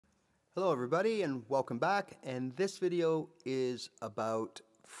Hello everybody and welcome back, and this video is about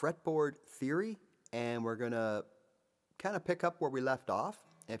fretboard theory, and we're gonna kind of pick up where we left off.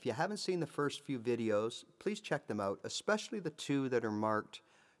 If you haven't seen the first few videos, please check them out, especially the two that are marked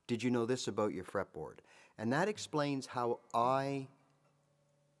 "Did you know this about your fretboard?" And that explains how I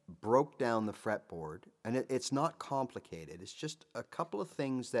broke down the fretboard, and it's not complicated. It's just a couple of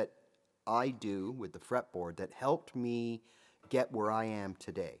things that I do with the fretboard that helped me get where I am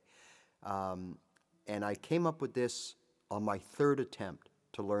today. And I came up with this on my third attempt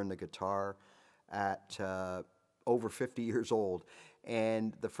to learn the guitar at over 50 years old.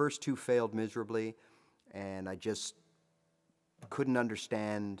 And the first two failed miserably, and I just couldn't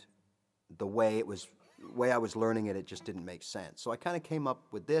understand the way I was learning it. It just didn't make sense. So I kind of came up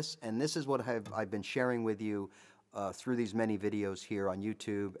with this, and this is what I've been sharing with you through these many videos here on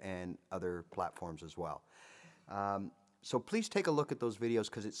YouTube and other platforms as well. So please take a look at those videos,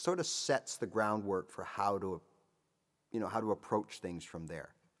 because it sort of sets the groundwork for how to approach things from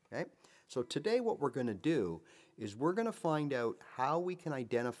there. Okay? So today what we're going to do is we're going to find out how we can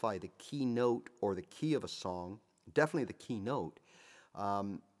identify the key note or the key of a song, definitely the key note,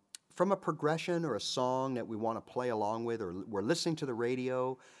 from a progression or a song that we want to play along with, or we're listening to the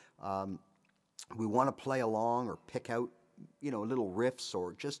radio, we want to play along or pick out, little riffs,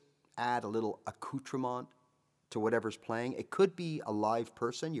 or just add a little accoutrement to whatever's playing. It could be a live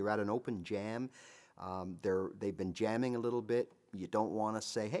person. You're at an open jam. They've been jamming a little bit. You don't want to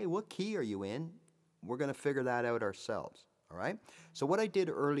say, hey, what key are you in? We're going to figure that out ourselves, all right? So what I did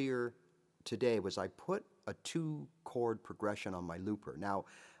earlier today was I put a 2-chord progression on my looper. Now,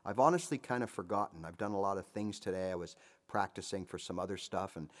 I've honestly kind of forgotten. I've done a lot of things today. I was practicing for some other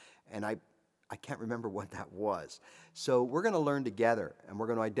stuff, and I can't remember what that was. So we're going to learn together, and we're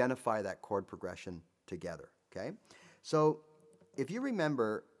going to identify that chord progression together. Okay, so if you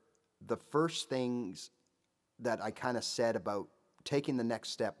remember, the first things that I kind of said about taking the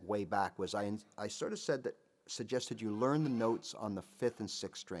next step way back was I sort of suggested you learn the notes on the 5th and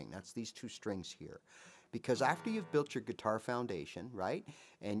 6th string. That's these 2 strings here. Because after you've built your guitar foundation, right,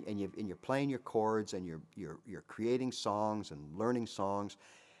 and you're playing your chords, and you're creating songs and learning songs,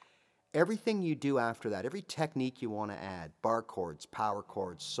 everything you do after that, every technique you want to add, bar chords, power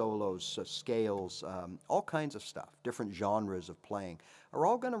chords, solos, scales, all kinds of stuff, different genres of playing, are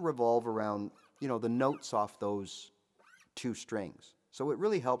all going to revolve around, the notes off those 2 strings. So it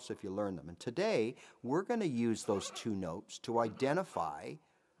really helps if you learn them. And today, we're going to use those 2 notes to identify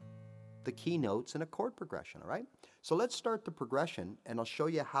the key notes in a chord progression, all right? So let's start the progression, and I'll show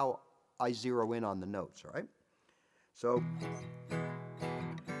you how I zero in on the notes, all right? So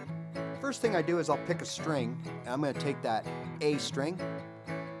first thing I do is I'll pick a string, and I'm going to take that A string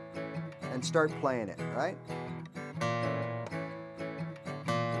and start playing it, right?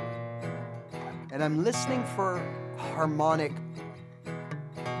 And I'm listening for harmonic,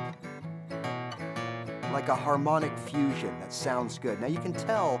 like a harmonic fusion that sounds good. Now you can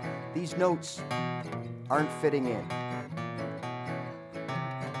tell these notes aren't fitting in.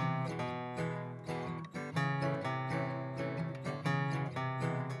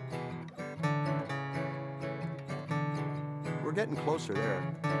 We're getting closer there.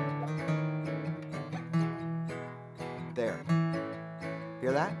 There.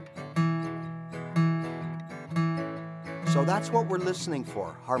 Hear that? So that's what we're listening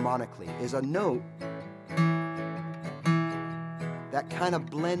for harmonically, is a note that kind of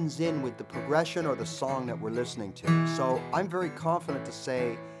blends in with the progression or the song that we're listening to. So I'm very confident to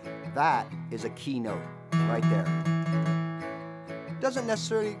say that is a key note right there. Doesn't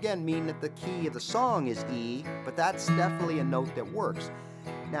necessarily, again, mean that the key of the song is E, but that's definitely a note that works.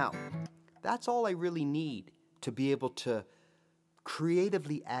 Now, that's all I really need to be able to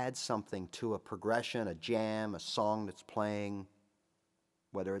creatively add something to a progression, a jam, a song that's playing,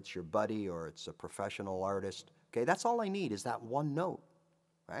 whether it's your buddy or it's a professional artist. Okay, that's all I need, is that one note,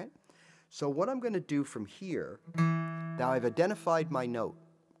 right? So what I'm going to do from here, now I've identified my note,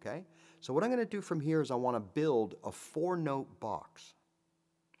 okay? So what I'm going to do from here is I want to build a 4-note box.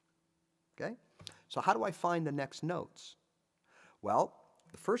 Okay? So how do I find the next notes? Well,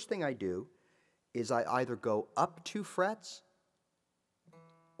 the first thing I do is I either go up 2 frets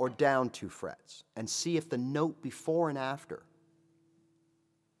or down 2 frets and see if the note before and after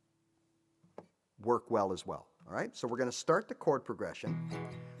work well as well. All right? So we're going to start the chord progression.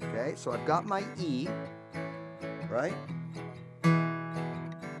 Okay? So I've got my E, right?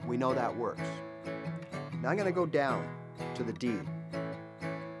 We know that works. Now I'm going to go down to the D.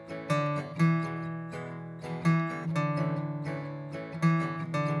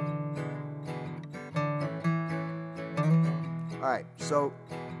 All right, so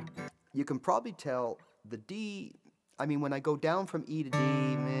you can probably tell the D, I mean, when I go down from E to D,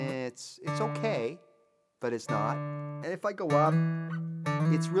 it's okay, but it's not. And if I go up,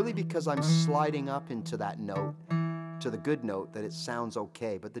 it's really because I'm sliding up into that note, to the good note, that it sounds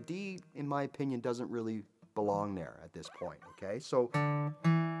okay. But the D, in my opinion, doesn't really belong there at this point, okay? So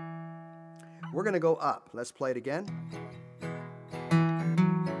we're going to go up. Let's play it again.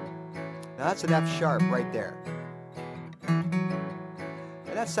 Now that's an F sharp right there.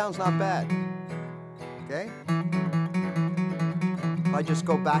 And that sounds not bad, okay? If I just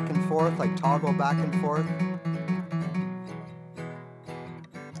go back and forth, like toggle back and forth,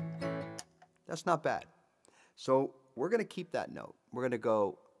 that's not bad. So we're going to keep that note. We're going to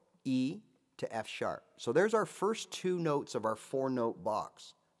go E to F sharp. So there's our first two notes of our 4-note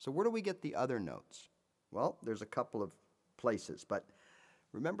box. So where do we get the other notes? Well, there's a couple of places, but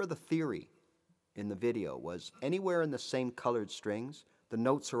remember the theory in the video was anywhere in the same colored strings, the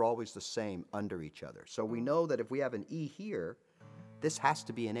notes are always the same under each other. So we know that if we have an E here, this has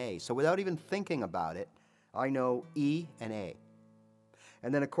to be an A. So without even thinking about it, I know E and A.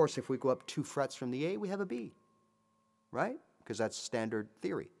 And then, of course, if we go up 2 frets from the A, we have a B, right? Because that's standard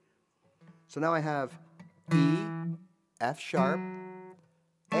theory. So now I have E, F sharp,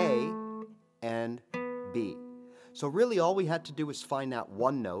 A, and B. So really all we had to do was find that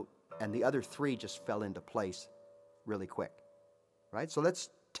one note, and the other 3 just fell into place really quick, right? So let's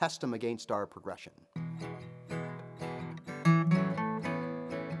test them against our progression.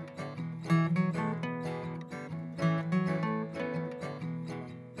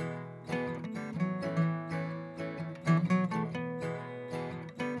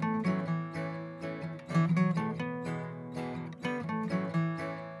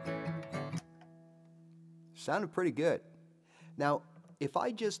 Sounded pretty good. Now, if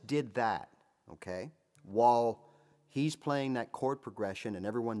I just did that, okay, while he's playing that chord progression and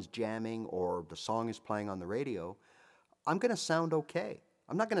everyone's jamming or the song is playing on the radio, I'm going to sound okay.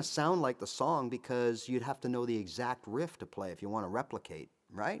 I'm not going to sound like the song because you'd have to know the exact riff to play if you want to replicate,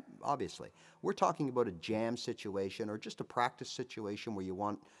 right? Obviously. We're talking about a jam situation or just a practice situation where you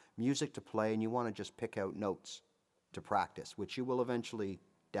want music to play and you want to just pick out notes to practice, which you will eventually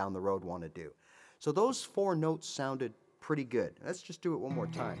down the road want to do. So those 4 notes sounded pretty good. Let's just do it one more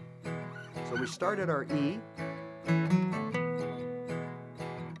time. So we start at our E.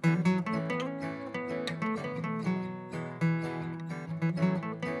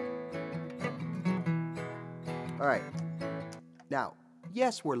 All right. Now,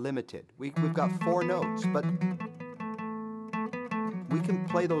 yes, we're limited. We've got 4 notes, but we can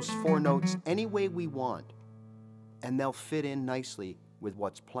play those 4 notes any way we want, and they'll fit in nicely with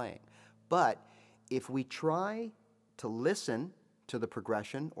what's playing. But if we try to listen to the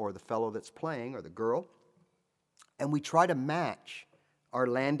progression or the fellow that's playing or the girl, and we try to match our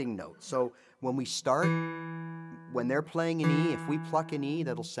landing notes. So when we start, when they're playing an E, if we pluck an E,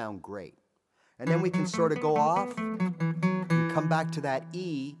 that'll sound great. And then we can sort of go off and come back to that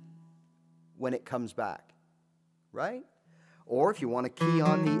E when it comes back, right? Or if you want to key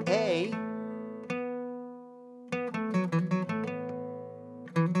on the A,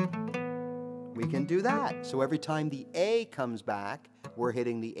 we can do that. So every time the A comes back, we're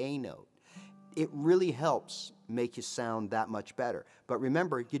hitting the A note. It really helps make you sound that much better. But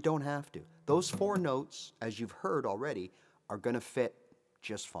remember, you don't have to. Those 4 notes, as you've heard already, are going to fit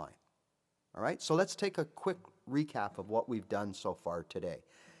just fine. All right? So let's take a quick recap of what we've done so far today.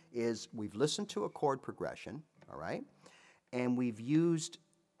 We've listened to a chord progression, all right? And we've used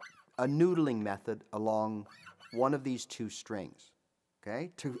a noodling method along one of these 2 strings,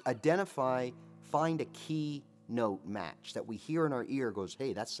 okay, to find a key note match that we hear in our ear goes,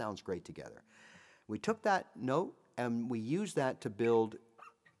 hey, that sounds great together. We took that note and we used that to build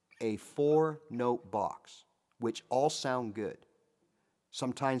a 4-note box, which all sound good.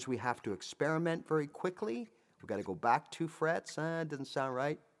 Sometimes we have to experiment very quickly. We've got to go back 2 frets. It doesn't sound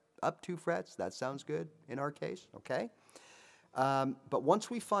right. Up 2 frets. That sounds good in our case, okay? But once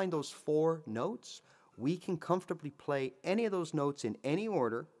we find those 4 notes, we can comfortably play any of those notes in any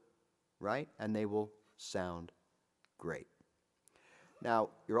order, right? And they will sound great. Now,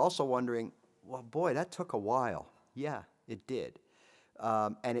 you're also wondering, well, boy, that took a while. Yeah, it did.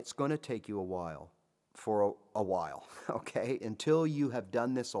 And it's going to take you a while for a while, okay? Until you have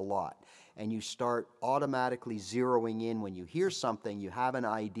done this a lot and you start automatically zeroing in when you hear something, you have an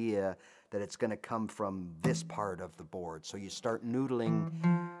idea that it's going to come from this part of the board. So you start noodling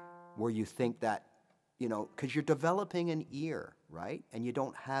where you think that, you know, because you're developing an ear, right? And you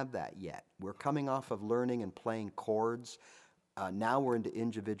don't have that yet. We're coming off of learning and playing chords. Now we're into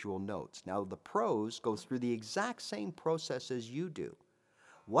individual notes. Now the pros go through the exact same process as you do.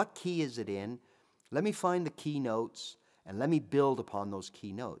 What key is it in? Let me find the keynotes and let me build upon those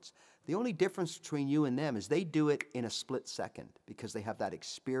keynotes. The only difference between you and them is they do it in a split second because they have that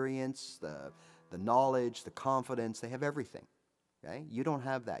experience, the knowledge, the confidence, they have everything. Okay? You don't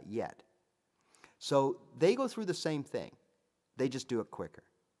have that yet. So they go through the same thing. They just do it quicker.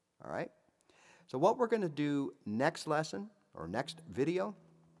 All right? So what we're going to do next lesson or next video,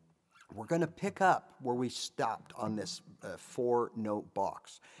 we're going to pick up where we stopped on this 4-note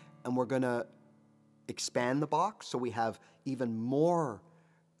box. And we're going to expand the box so we have even more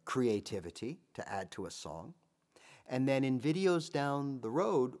creativity to add to a song. And then in videos down the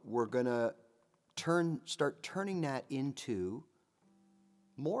road, we're going to start turning that into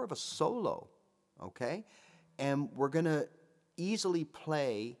more of a solo, okay? And we're going to easily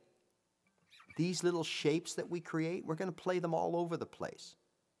play these little shapes that we create. We're going to play them all over the place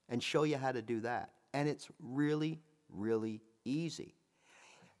and show you how to do that. And it's really, really easy.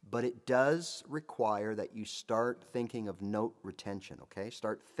 But it does require that you start thinking of note retention, okay?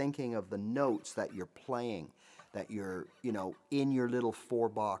 Start thinking of the notes that you're playing, that you're, in your little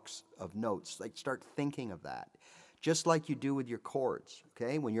 4-box of notes. Like, start thinking of that. Just like you do with your chords,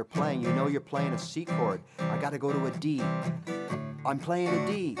 okay? When you're playing, you're playing a C chord. I got to go to a D. I'm playing a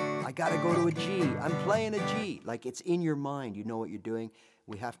D. I got to go to a G. I'm playing a G. Like, it's in your mind. You know what you're doing.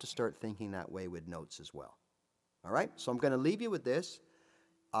 We have to start thinking that way with notes as well. All right? So I'm going to leave you with this.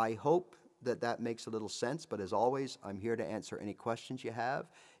 I hope that makes a little sense, but as always, I'm here to answer any questions you have.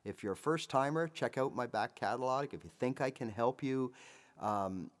 If you're a first-timer, check out my back catalog. If you think I can help you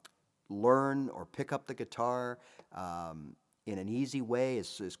learn or pick up the guitar in an easy way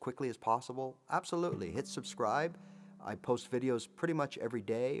as quickly as possible, absolutely. Hit subscribe. I post videos pretty much every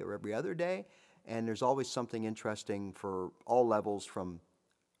day or every other day, and there's always something interesting for all levels from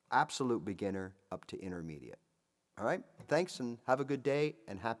absolute beginner up to intermediate. All right, thanks and have a good day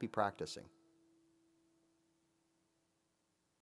and happy practicing.